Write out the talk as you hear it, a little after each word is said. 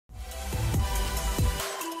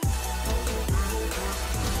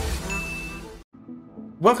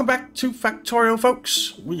Welcome back to Factorio,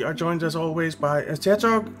 folks. We are joined as always by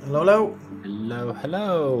STHedgehog. Hello, hello.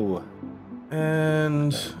 Hello.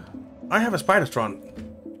 And I have a Spidertron.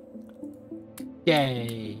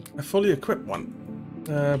 Yay. A fully equipped one.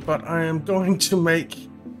 But I am going to make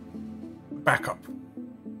backup.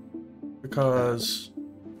 Because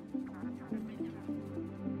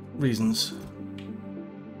reasons.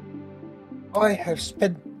 I have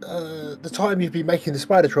spent the time you've been making the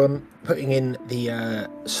Spidertron putting in the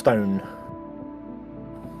stone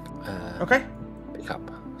Okay. pickup.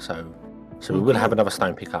 So we will have another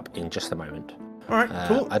stone pickup in just a moment. Alright,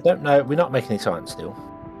 cool. I don't know. We're not making any science still.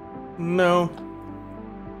 No.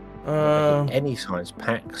 Any science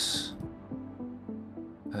packs.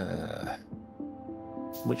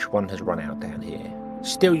 Which one has run out down here?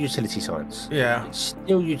 Still utility science. Yeah. It's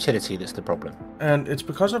still utility that's the problem. And it's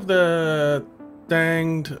because of the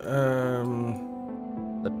danged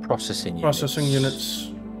the processing units.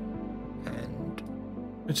 And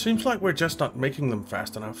it seems like we're just not making them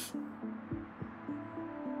fast enough.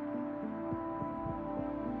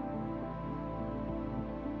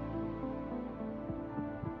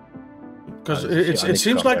 Because it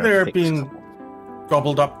seems like they're being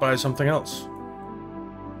gobbled up by something else.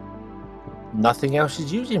 Nothing else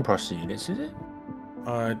is using processing units, is it?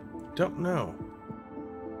 I don't know.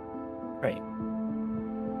 Right.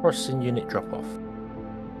 Processing unit drop-off.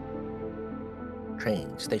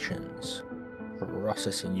 Train stations.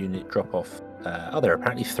 Processing unit drop-off. Oh, there are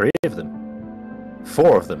apparently 3 of them.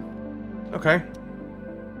 4 of them. Okay.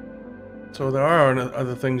 So there are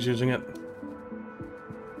other things using it.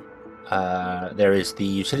 There is the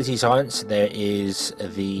utility science. There is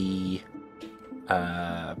the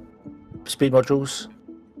speed modules.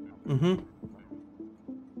 Mm-hmm.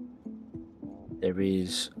 There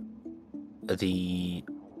is the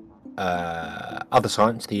other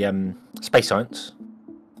science, the space science,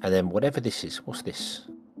 and then whatever this is. What's this?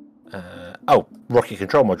 Oh, rocket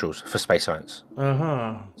control modules for space science.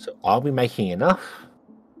 Uh-huh. So are we making enough?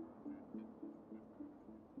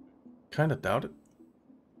 Kind of doubt it.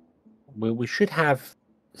 Well, we should have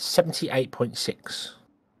 78.6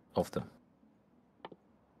 of them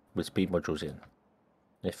with speed modules in.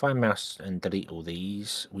 If I mouse and delete all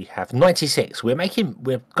these, we have 96.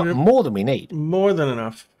 We've got more than we need. More than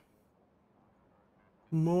enough.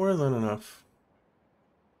 More than enough.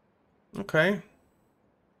 Okay.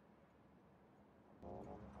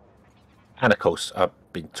 And of course, I've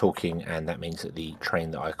been talking, and that means that the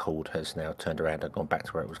train that I called has now turned around and gone back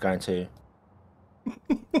to where it was going to.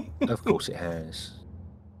 Of course it has.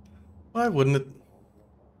 Why wouldn't it?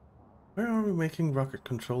 Where are we making rocket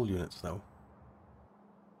control units, though?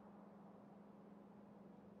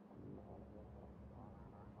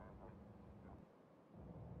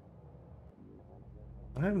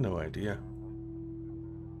 I have no idea.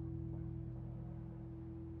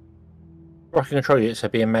 Rocket control units are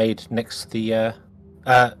being made next to the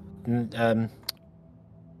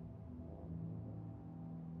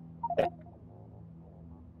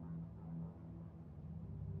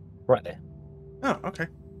right there. Oh, okay.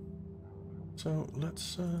 So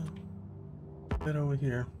let's get over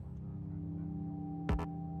here.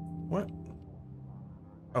 What?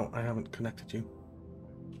 Oh, I haven't connected you.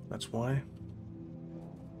 That's why.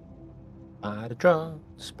 Spidertron,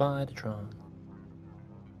 Spidertron.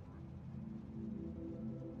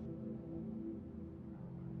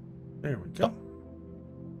 There we go.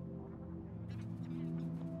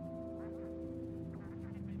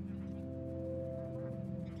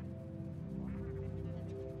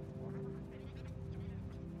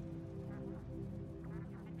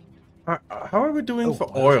 How are we doing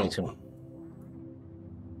for oil?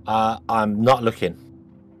 I'm not looking.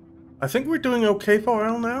 I think we're doing okay for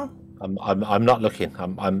oil now. I'm not looking.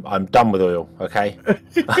 I'm done with oil. Okay.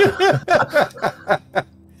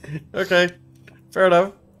 Okay, fair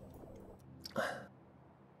enough.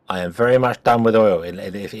 I am very much done with oil.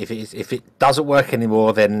 If it doesn't work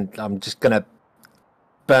anymore, then I'm just gonna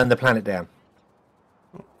burn the planet down.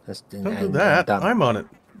 Don't do that. I'm on it.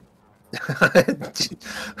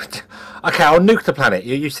 Okay, I'll nuke the planet.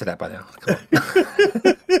 You're used to that by now. Come on.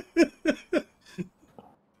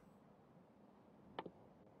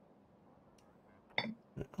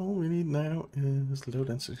 All we need now is low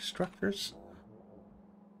density structures.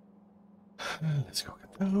 Let's go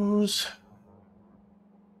get those.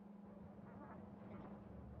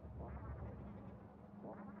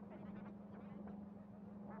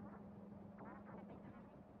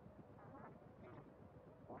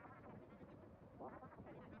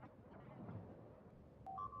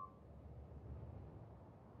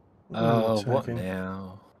 Oh, what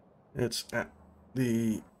now? It's at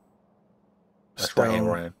the That's right here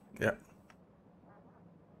where I am. Yeah.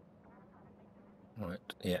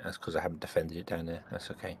 Right. Yeah, that's because I haven't defended it down there.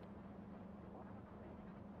 That's okay.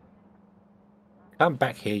 Come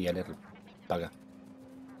back here, you little bugger.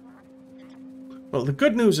 Well, the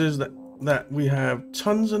good news is that we have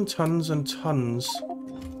tons and tons and tons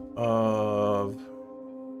of...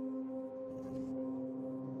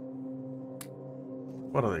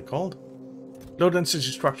 What are they called? Low density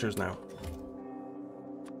structures now.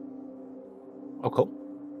 Oh, cool.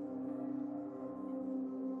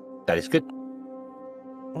 That is good.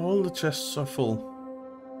 All the chests are full.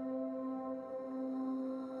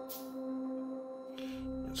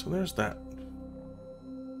 So there's that.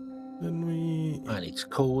 Then we... And it's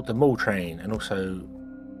called the mall train, and also...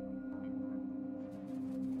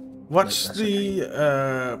 What's the...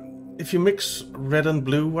 Okay. If you mix red and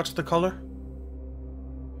blue, what's the color?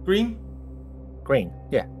 Green? Green,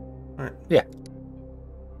 yeah. Alright. Yeah.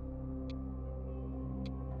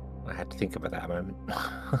 I had to think about that a moment.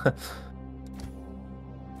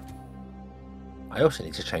 I also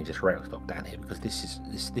need to change this rail stop down here because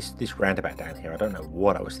this roundabout down here, I don't know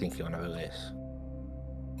what I was thinking on over this.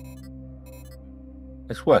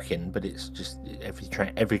 It's working, but it's just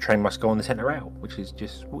every train must go on the centre rail, which is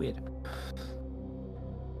just weird.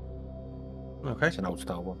 Okay. It's an old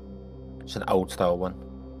style one. It's an old style one.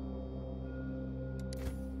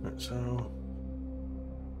 Right, so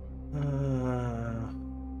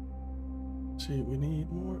see, we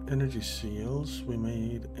need more energy seals. We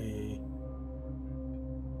made a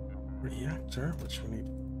reactor, which we need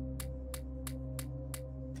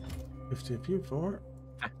 50 of you for.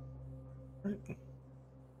 Right.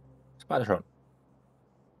 Spidertron.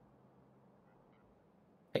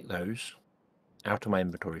 Take those out of my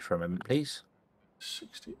inventory for a moment, please.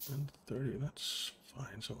 60 and 30, that's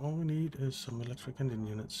fine. So all we need is some electric engine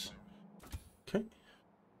units. Okay.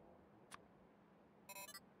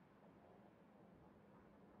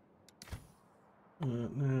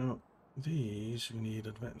 Now, these we need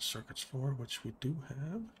advanced circuits for, which we do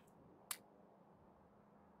have.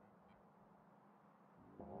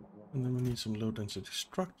 And then we need some low density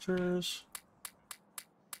structures.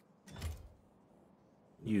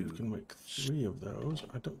 You can make 3 of those.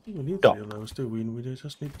 I don't think we need 3 of those, do we? We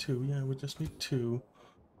just need 2. Yeah, we just need 2.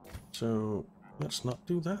 So let's not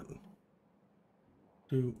do that.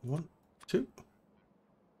 Do 1, 2.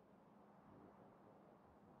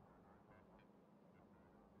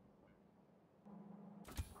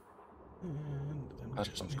 And then we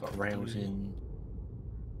just need got rails 3, in.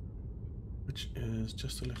 which is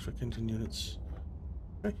just electric engine units.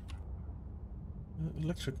 Okay.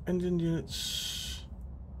 Electric engine units.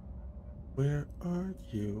 Where are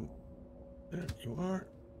you? There you are.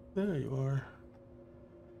 There you are.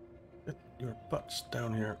 Get your butts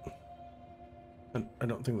down here. And I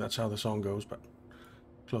don't think that's how the song goes, but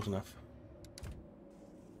close enough.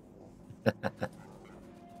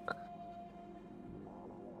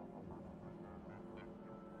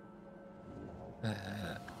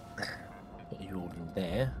 Put you all in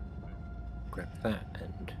there. Grab that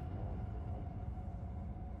and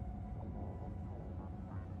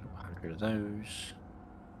 100 of those.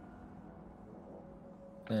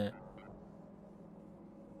 There.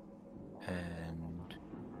 And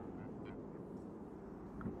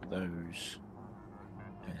those.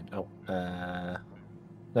 And no,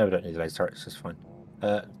 we don't need those turrets, that's fine.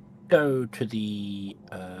 Go to the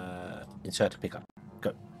insert and pick up.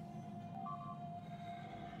 Go.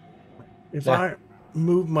 If I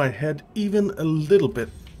move my head even a little bit,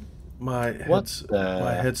 my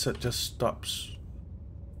headset just stops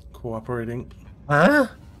cooperating. Huh?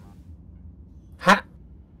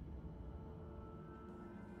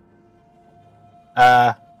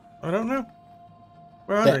 I don't know.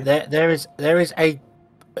 Where are they? There is a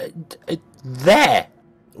there.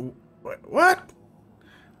 What?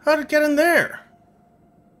 How did it get in there?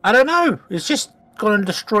 I don't know. It's just gone and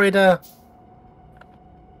destroyed a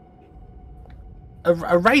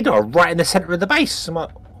radar right in the center of the base.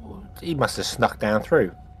 He must have snuck down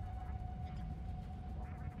through.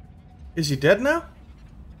 Is he dead now?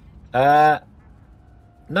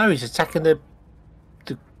 No, he's attacking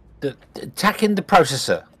attacking the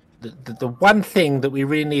processor. The one thing that we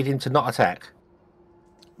really need him to not attack.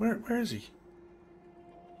 Where is he?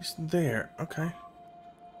 He's there. Okay.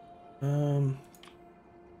 I'm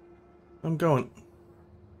going.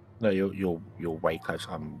 No, you're way close.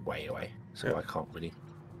 I'm way away, so yeah. I can't really.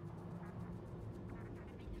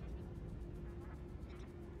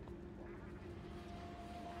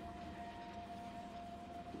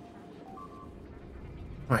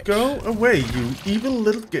 Right. Go away, you evil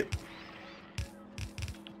little git.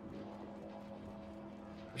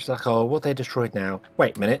 It's like, oh, what they destroyed now?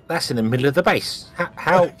 Wait a minute, that's in the middle of the base.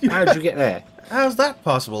 How did you get there? How's that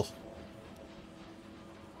possible?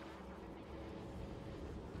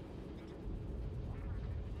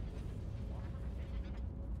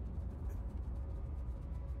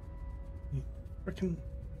 Freaking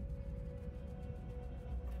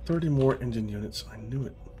 30 more engine units. I knew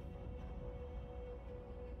it.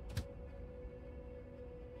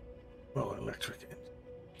 Well, electric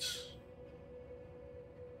engines.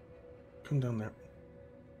 Come down there.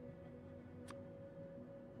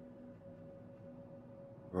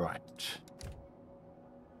 Right.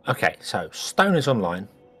 Okay, so stone is online.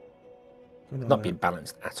 Not being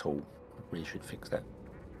balanced at all. Really should fix that.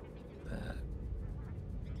 Do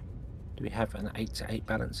we have an 8-to-8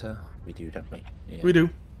 balancer? We do, don't we? Yeah. We do.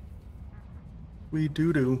 We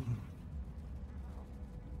do.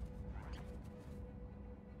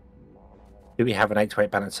 Do we have an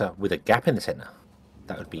 8-to-8 balancer with a gap in the center?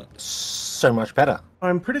 That would be so much better.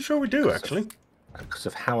 I'm pretty sure we do, actually. Because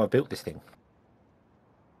of how I built this thing.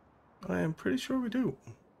 I am pretty sure we do.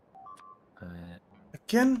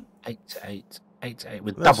 Again? 8-to-8. 8-to-8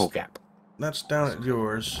 with double gap. That's down at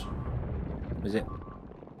yours. Is it?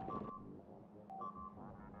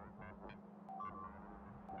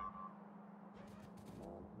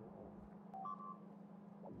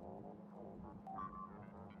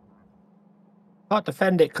 Can't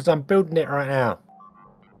defend it because I'm building it right now.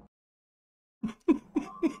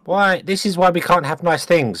 Why? This is why we can't have nice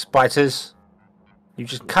things, biters. You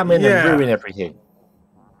just come in and ruin everything.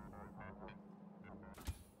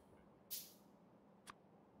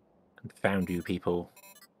 Confound you people.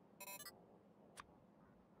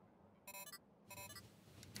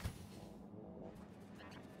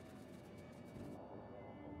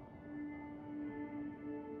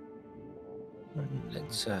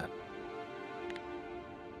 Let's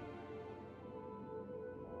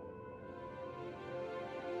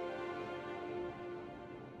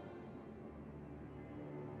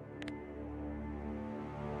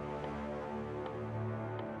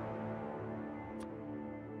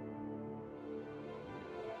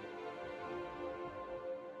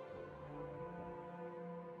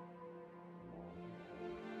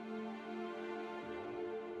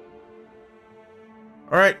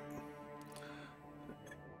All right.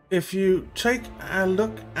 If you take a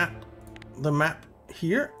look at the map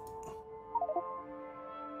here,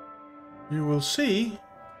 you will see.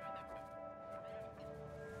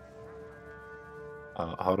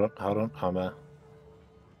 hold on.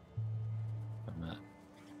 I'm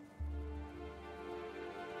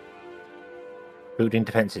building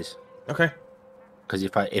defenses. Okay. Because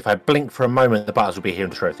if I blink for a moment, the bars will be here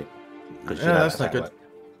and destroy everything. Yeah, that's not good.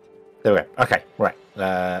 There we go. Okay, right.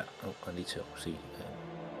 I need to see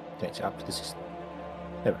connect it up to the system.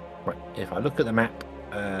 There we go. Right. If I look at the map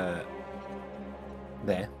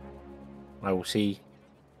there, I will see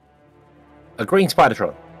a green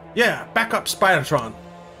Spidertron. Yeah, backup Spidertron.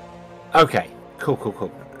 Okay.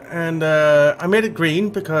 Cool. And I made it green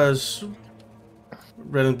because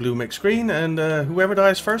red and blue makes green, and whoever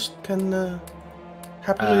dies first can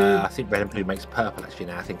happily. I think red and blue makes purple. Actually,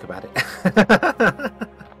 now I think about it.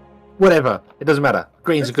 Whatever, it doesn't matter.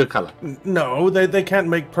 Green's a good color. No, they can't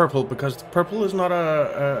make purple because purple is not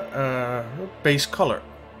a base color.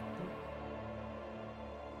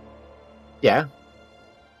 Yeah.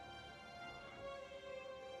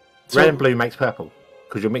 So, red and blue makes purple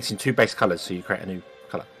because you're mixing two base colors, so you create a new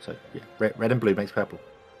color. So yeah, red and blue makes purple.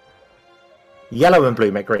 Yellow and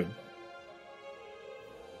blue make green.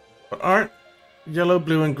 But aren't yellow,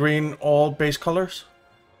 blue, and green all base colors?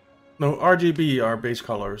 No, RGB are base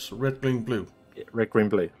colors. Red, green, blue. Yeah, red, green,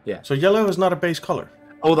 blue. Yeah. So yellow is not a base color.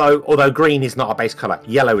 Although green is not a base color,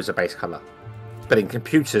 yellow is a base color. But in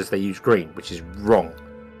computers they use green, which is wrong.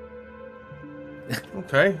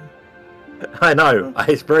 Okay. I know.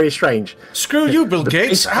 It's very strange. Screw you, Bill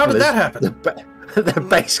Gates. How did that happen? The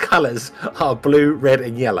base colors are blue, red,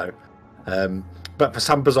 and yellow. But for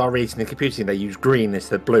some bizarre reason in computing they use green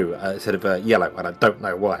instead of blue, instead of yellow, and I don't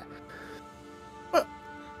know why.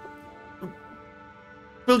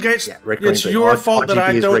 Bill Gates, yeah, red, green, it's blue. your fault that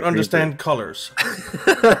I don't red, understand colors.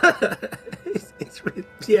 it's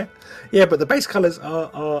yeah, but the base colors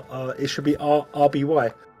are it should be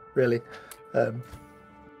RBY, really.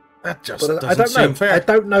 That just doesn't seem fair. I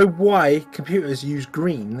don't know why computers use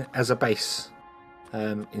green as a base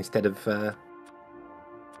instead of.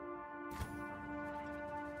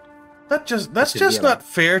 That's just not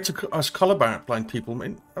fair to us colorblind people. I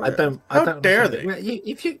mean, how dare they?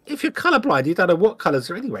 If you're colorblind, you don't know what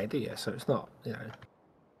colors are anyway, do you? So it's not, you know.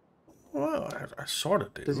 Well, I sort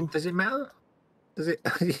of do. Does it matter? Does it?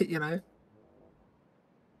 You know.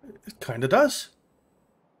 It kind of does.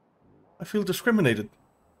 I feel discriminated.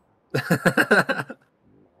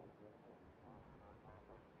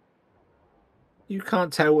 You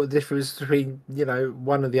can't tell what the difference between, you know,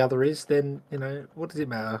 one and the other is, then, you know, what does it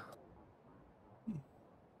matter?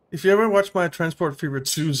 If you ever watch my Transport Fever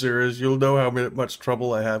 2 series, you'll know how much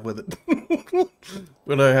trouble I have with it.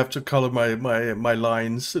 When I have to color my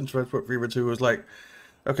lines in Transport Fever 2, it's like,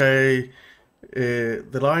 okay,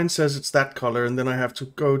 the line says it's that color, and then I have to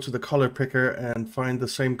go to the color picker and find the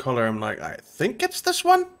same color. I'm like, I think it's this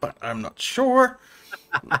one, but I'm not sure.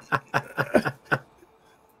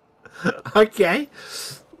 Okay.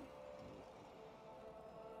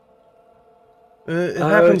 It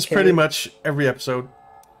happens pretty much every episode.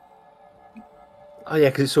 Oh yeah,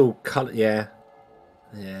 because it's all color. Yeah,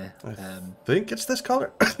 yeah. I think it's this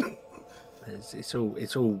color. It's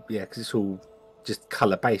all yeah, because it's all just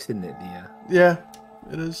color based, isn't it? Yeah,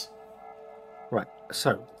 it is. Right.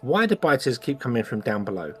 So why do biters keep coming from down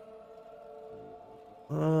below?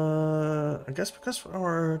 I guess because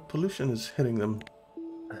our pollution is hitting them.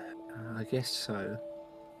 I guess so.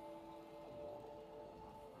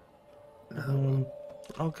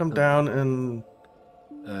 I'll come down and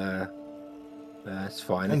it's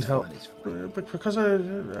fine. and It's help. fine. It's fine. But because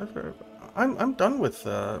I'm done with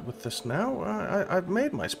this now. I've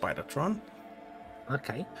made my Spidertron.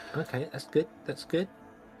 Okay. Okay. That's good. That's good.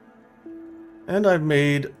 And I've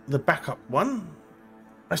made the backup one.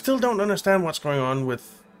 I still don't understand what's going on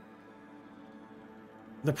with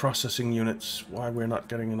the processing units. Why we're not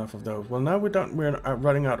getting enough of those? Well, now we're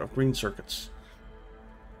running out of green circuits.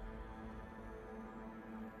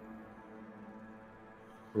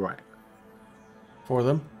 Right. For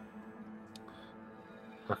them.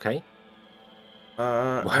 Okay.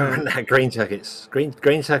 Why run out of green circuits?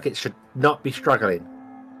 Green circuits should not be struggling.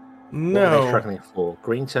 No. What are they struggling for?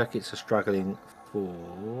 Green circuits are struggling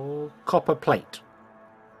for copper plate.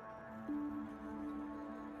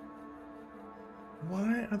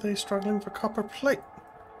 Why are they struggling for copper plate?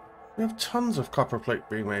 We have tons of copper plate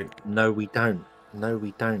being made. No, we don't. No,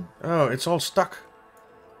 we don't. Oh, it's all stuck.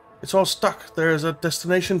 It's all stuck. There's a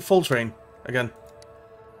destination full train again.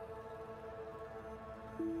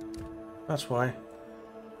 That's why.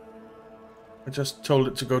 I just told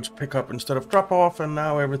it to go to pick up instead of drop off, and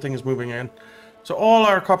now everything is moving in. So all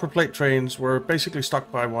our copper plate trains were basically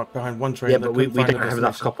stuck behind one train. Yeah, but we don't have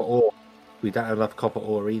enough copper ore. We don't have enough copper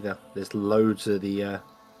ore either. There's loads of the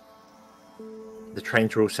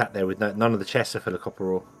trains are all sat there with none of the chests are full of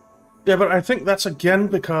copper ore. Yeah, but I think that's again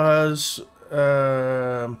because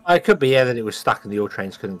it could be that it was stuck and the ore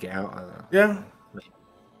trains couldn't get out. I don't know. Yeah,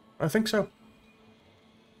 I think so.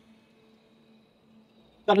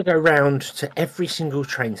 Got to go round to every single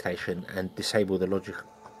train station and disable the logic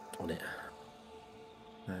on it,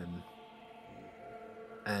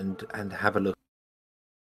 and have a look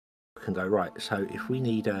and go right. So if we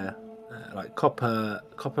need a like copper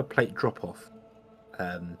plate drop off,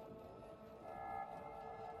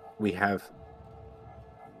 we have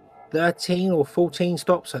 13 or 14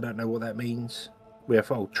 stops. I don't know what that means. We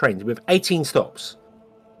have trains. We have 18 stops,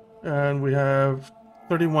 and we have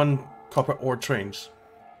 31 copper ore trains.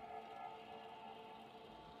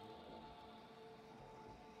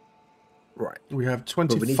 Right. We have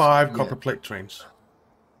 25 copper plate trains.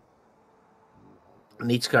 I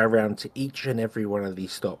need to go around to each and every one of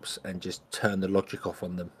these stops and just turn the logic off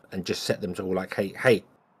on them and just set them to all like, hey,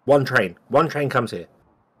 one train comes here.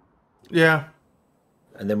 Yeah.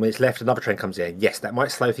 And then when it's left, another train comes in. Yes, that might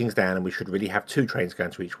slow things down, and we should really have 2 trains going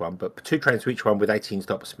to each one. But 2 trains to each one with 18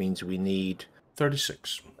 stops means we need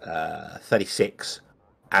 36. 36.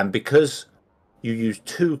 And because you use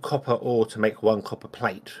 2 copper ore to make 1 copper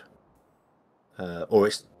plate, or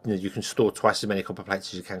it's you can store twice as many copper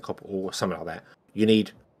plates as you can copper ore, or something like that. You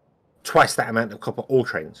need twice that amount of copper ore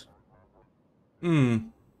trains. Hmm.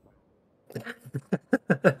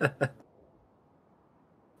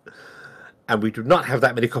 And we do not have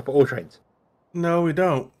that many copper ore trains. No, we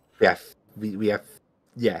don't. We have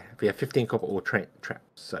 15 copper ore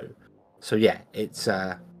traps. So yeah, it's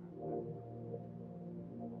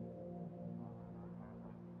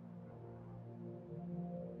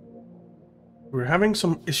we're having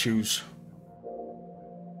some issues.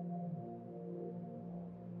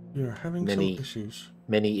 We're having some issues.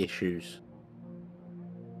 Many issues.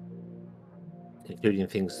 Including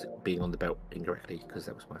things being on the belt incorrectly, because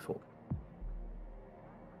that was my fault.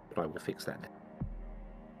 But I will fix that now.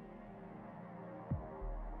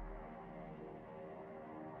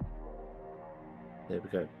 There we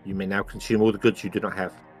go. You may now consume all the goods you do not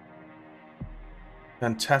have.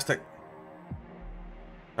 Fantastic.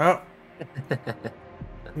 Oh.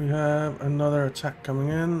 We have another attack coming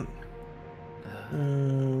in.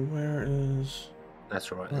 Where is...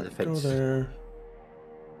 That's all right. Right, The fence. go there.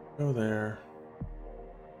 Go there.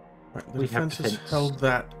 Right, the defense has held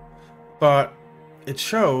that, but it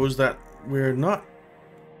shows that we're not...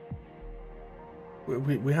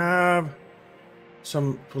 We have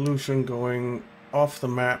some pollution going off the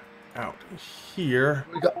map out here,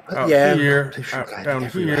 out here, out down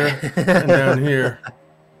here, and down here.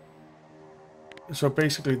 So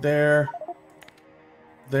basically there,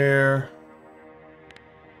 there.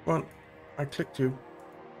 Well, I clicked you.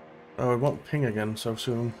 Oh, it won't ping again so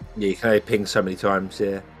soon. Yeah, you can only ping so many times.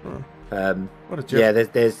 Yeah. Oh. What a joke. Yeah,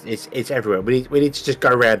 it's everywhere. We need to just go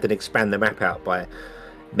around and expand the map out by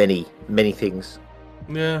many things.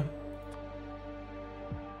 Yeah.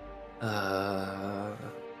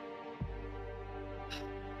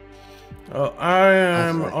 I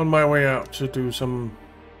am on my way out to do some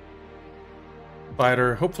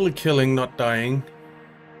spider, hopefully killing, not dying.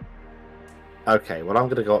 Okay, well I'm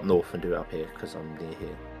gonna go up north and do it up here because I'm near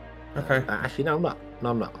here. Okay. Actually, no, I'm not. No,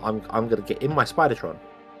 I'm not. I'm gonna get in my Spidertron,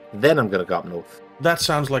 then I'm gonna go up north. That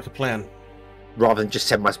sounds like a plan. Rather than just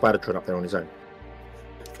send my Spidertron up there on his own.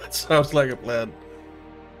 That sounds like a plan.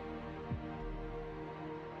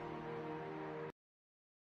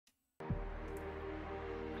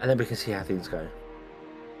 And then we can see how things go.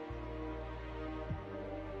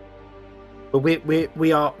 But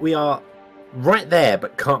we are right there,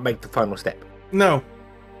 but can't make the final step. No.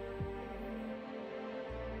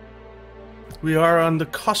 We are on the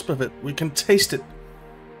cusp of it. We can taste it.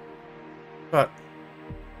 But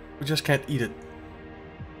we just can't eat it.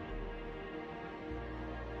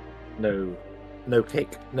 No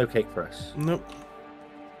cake. No cake for us. Nope.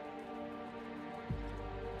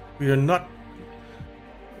 We are not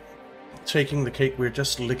taking the cake, we're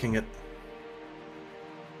just licking it.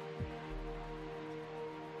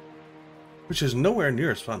 Which is nowhere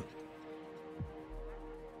near as fun.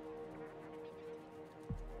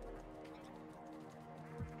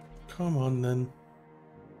 Come on then.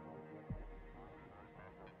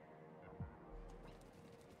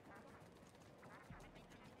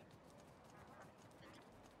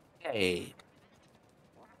 Hey.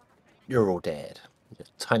 You're all dead.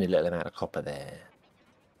 Just a tiny little amount of copper there.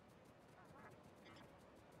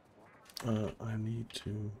 I need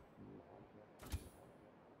to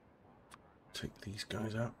take these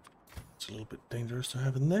guys out. It's a little bit dangerous to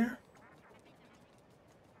have in there.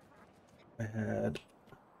 I had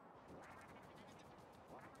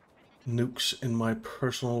nukes in my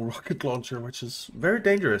personal rocket launcher, which is very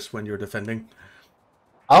dangerous when you're defending.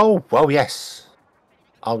 Oh, well, yes.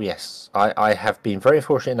 Oh, yes. I have been very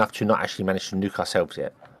fortunate enough to not actually manage to nuke ourselves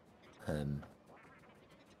yet.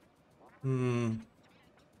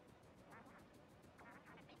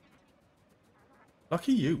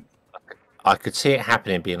 Lucky you. I could see it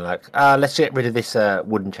happening, being like, let's get rid of this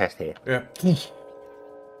wooden chest here. Yeah.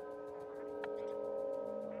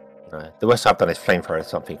 Right. The worst I've done is flamethrower or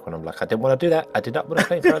something when I'm like, I didn't want to do that. I did not want to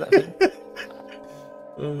flamethrower that thing.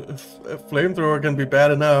 A flamethrower can be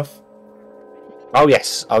bad enough. Oh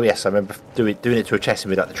yes, I remember doing it to a chest and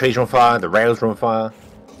be like, the trees are on fire, the rails are on fire.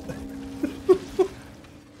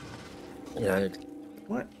 You know.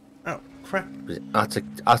 What? Oh crap! Was it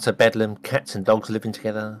utter bedlam, cats and dogs living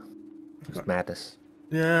together? It was madness.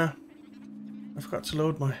 Yeah, I forgot to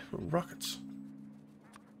load my rockets.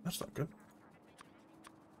 That's not good.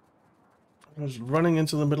 I was running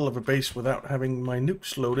into the middle of a base without having my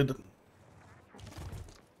nukes loaded,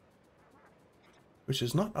 which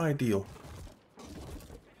is not ideal.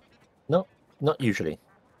 No, not usually.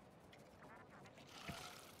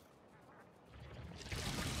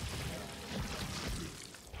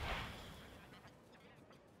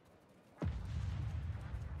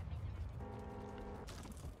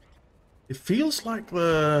 It feels like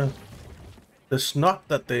the snot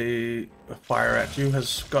that they fire at you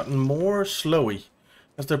has gotten more slowy.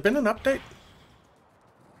 Has there been an update?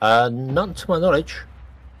 Not to my knowledge.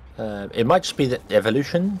 It might just be that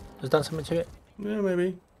evolution has done something to it. Yeah,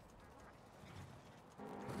 maybe.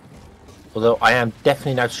 Although I am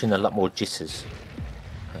definitely noticing a lot more jitters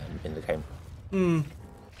in the game.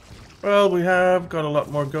 Well, we have got a lot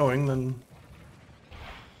more going than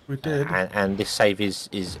we did. And this save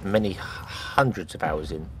is many hundreds of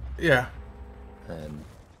hours in. Yeah.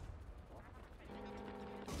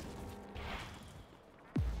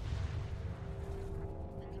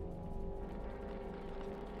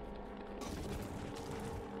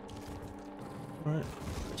 Alright,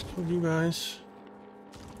 let's kill you guys.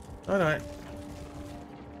 Alright.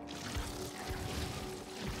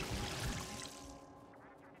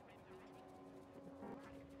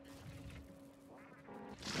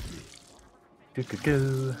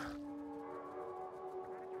 Do.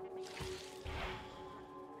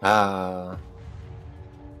 Ah.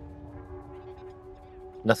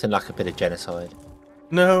 Nothing like a bit of genocide.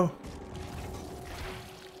 No.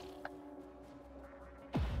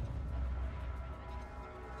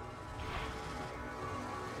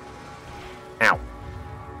 Ow.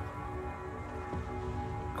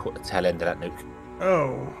 Caught the tail end of that nuke.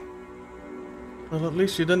 Oh. Well, at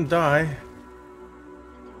least you didn't die.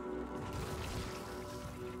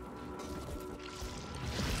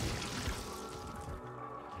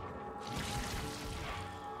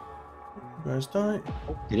 You guys die.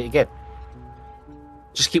 Oh, did it again.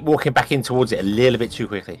 Just keep walking back in towards it a little bit too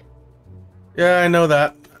quickly. Yeah, I know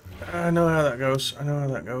that. I know how that goes. I know how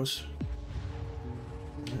that goes.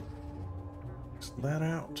 That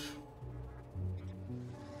out.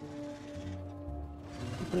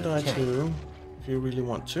 You can die too, if you really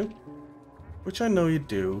want to. Which I know you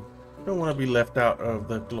do. You don't want to be left out of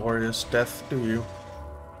the glorious death, do you?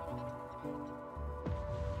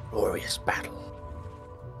 Glorious battle.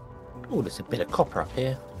 Oh, there's a bit of copper up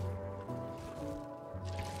here.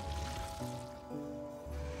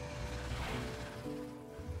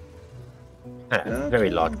 Okay.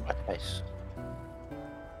 Very large white base.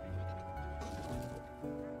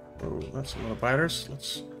 Oh, that's a lot of biters.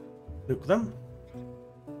 Let's nuke them.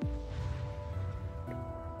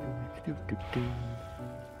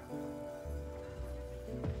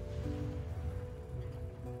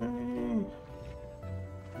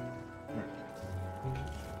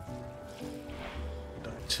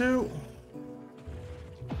 Die two.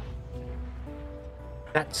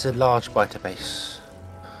 That's a large biter base.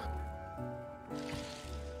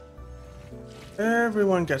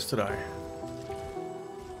 Everyone gets to die.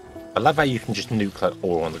 I love how you can just nuke like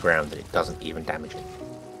ore on the ground and it doesn't even damage it.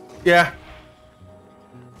 Yeah.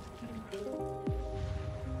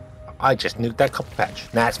 I just nuked that copper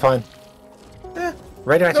patch. Nah, it's fine. Yeah.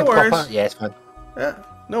 Radioactive No worries. copper? Yeah, it's fine. Yeah.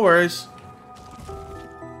 No worries.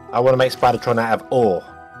 I want to make Spidertron out of ore.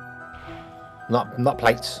 Not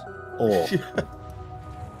plates. Ore.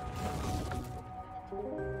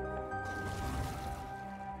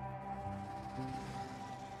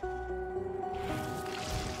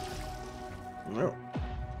 No.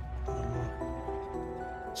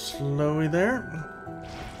 Slowly there.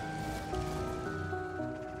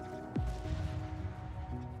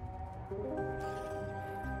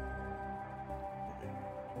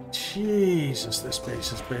 Jesus, this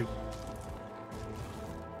base is big.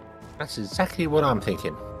 That's exactly what I'm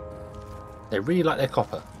thinking. They really like their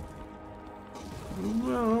copper.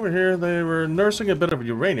 Well, over here they were nursing a bit of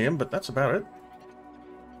uranium, but that's about it.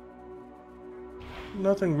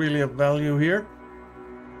 Nothing really of value here.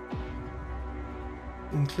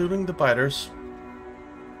 Including the biters.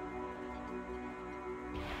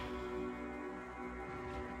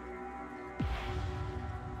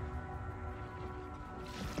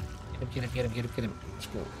 Get him. Let's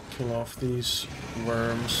go kill off these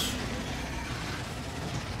worms.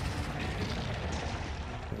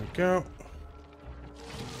 There we go.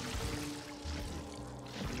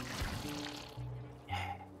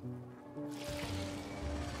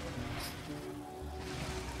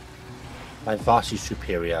 My vastly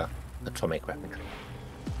superior atomic weaponry.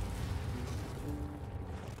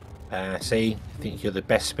 See, think you're the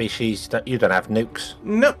best species? You don't have nukes.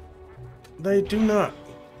 Nope, they do not.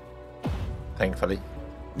 Thankfully.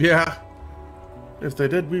 Yeah. If they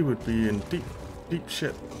did, we would be in deep, deep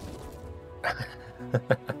shit.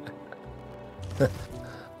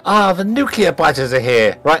 Ah, the nuclear biters are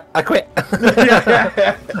here. Right, I quit.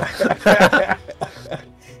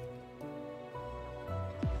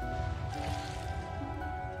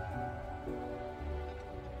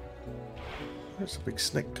 There's a big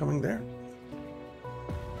snake coming there.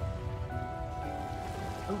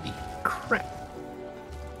 Holy crap.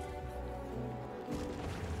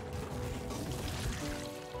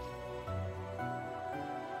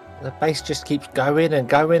 The base just keeps going and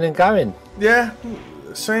going and going. Yeah,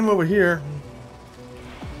 same over here.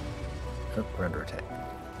 Oh, we're under attack.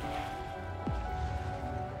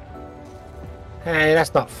 Hey,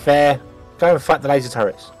 that's not fair. Go and fight the laser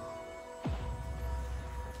turrets.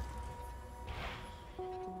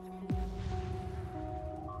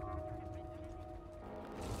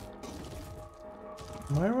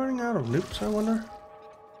 Am I running out of nukes, I wonder?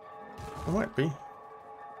 I might be.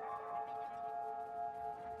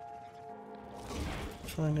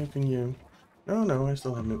 Try nuking you. No, I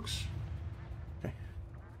still have nukes. Okay.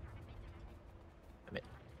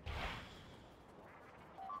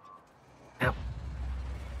 Ow.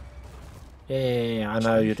 Yeah, I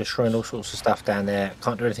know you're destroying all sorts of stuff down there.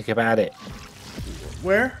 Can't do anything about it.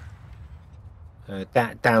 Where?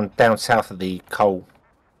 Down south of the coal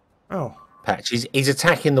patch. He's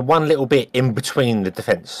attacking the one little bit in between the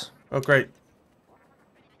defense. Oh, great.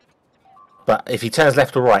 But if he turns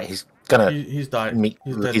left or right, he's gonna he's died. meet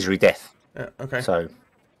misery death. Yeah, okay. So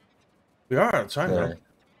we are out of time, though.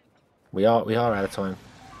 We are out of time.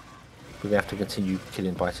 We're gonna have to continue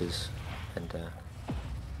killing biters and.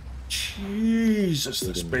 Jesus,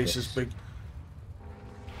 the space is big.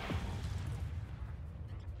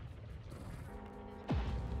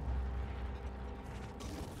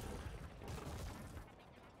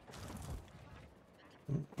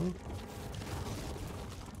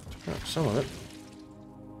 Some of it.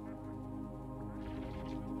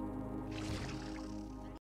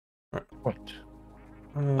 Right.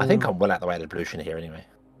 I think I'm well out the way of the pollution here anyway.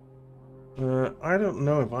 I don't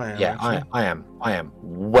know if I am. Yeah, I am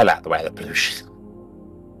well out the way of the pollution.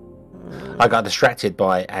 I got distracted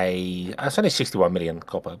by it's only 61 million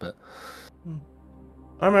copper, but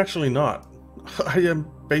I'm actually not. I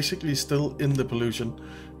am basically still in the pollution,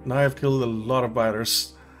 and I have killed a lot of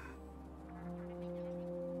biters.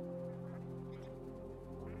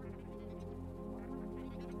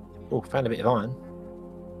 Oh, found a bit of iron.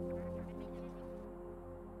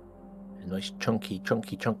 A nice chunk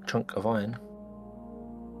of iron.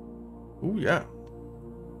 Oh yeah.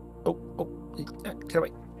 Oh, get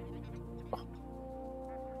away. Oh.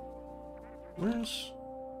 Where's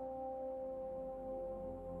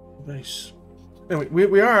base? Anyway,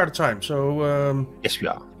 we are out of time, so yes, we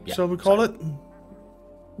are. Yeah. Shall we call it?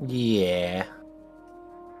 Yeah.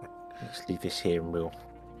 Let's leave this here and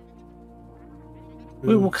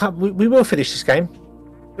we will finish this game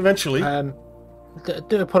eventually.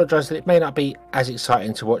 Do apologise that it may not be as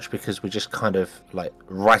exciting to watch because we're just kind of like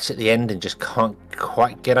right at the end and just can't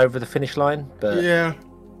quite get over the finish line. But yeah,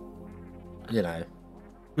 you know,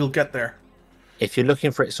 we'll get there. If you're looking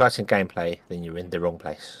for exciting gameplay, then you're in the wrong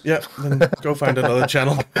place. Yeah, then go find another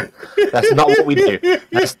channel. That's not what we do.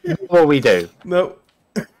 That's not what we do. No,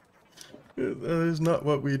 that is not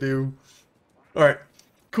what we do. All right,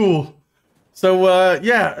 cool. So,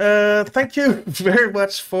 thank you very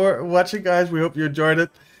much for watching, guys. We hope you enjoyed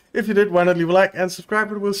it. If you did, why not leave a like and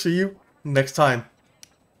subscribe, and we'll see you next time.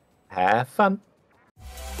 Have fun.